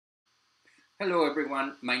Hello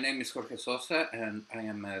everyone, my name is Jorge Sosa and I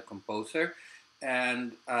am a composer,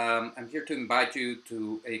 and I'm here to invite you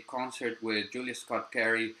to a concert with Julia Scott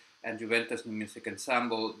Carey and Juventas New Music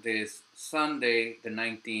Ensemble this Sunday the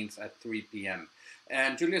 19th at 3 p.m.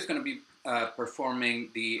 And Julia is going to be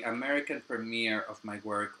performing the American premiere of my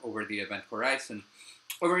work, Over the Event Horizon.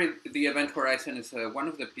 Over the Event Horizon is one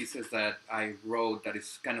of the pieces that I wrote that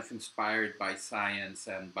is kind of inspired by science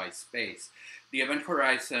and by space. The Event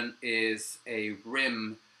Horizon is a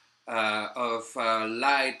rim of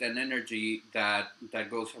light and energy that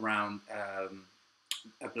goes around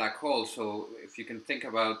a black hole. So if you can think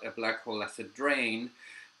about a black hole as a drain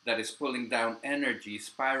that is pulling down energy,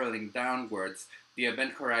 spiraling downwards, the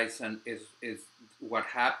event horizon is what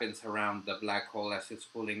happens around the black hole as it's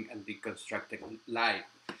pulling and deconstructing light.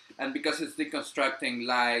 And because it's deconstructing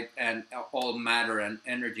light and all matter and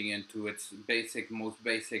energy into its most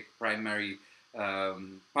basic primary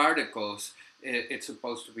particles, it's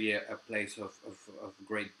supposed to be a place of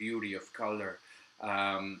great beauty, of color,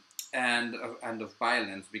 um, and of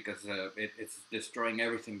violence, because it's destroying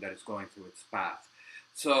everything that is going through its path.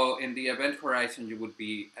 So in the event horizon, you would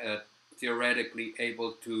be theoretically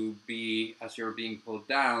able to be, as you're being pulled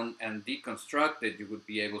down and deconstructed, you would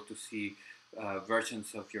be able to see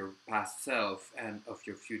versions of your past self and of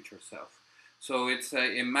your future self. So it's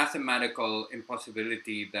a mathematical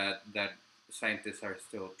impossibility that scientists are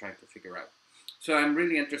still trying to figure out. So I'm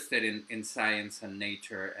really interested in science and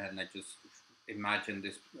nature, and I just imagine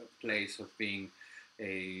this place of being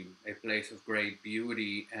a place of great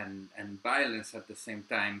beauty and violence at the same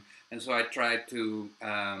time. And so I tried to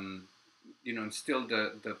instill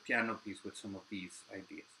the piano piece with some of these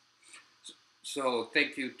ideas. So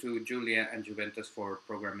thank you to Julia and Juventas for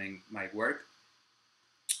programming my work.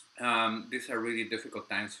 These are really difficult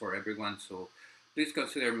times for everyone, so please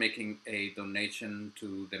consider making a donation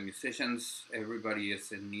to the musicians. Everybody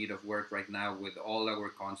is in need of work right now with all our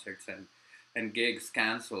concerts and gigs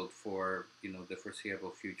canceled for the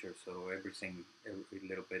foreseeable future. So every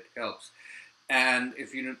little bit helps. And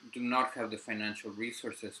if you do not have the financial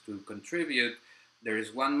resources to contribute, there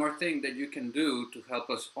is one more thing that you can do to help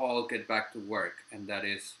us all get back to work, and that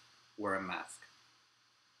is wear a mask.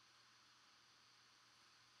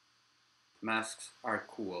 Masks are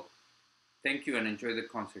cool. Thank you and enjoy the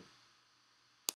concert.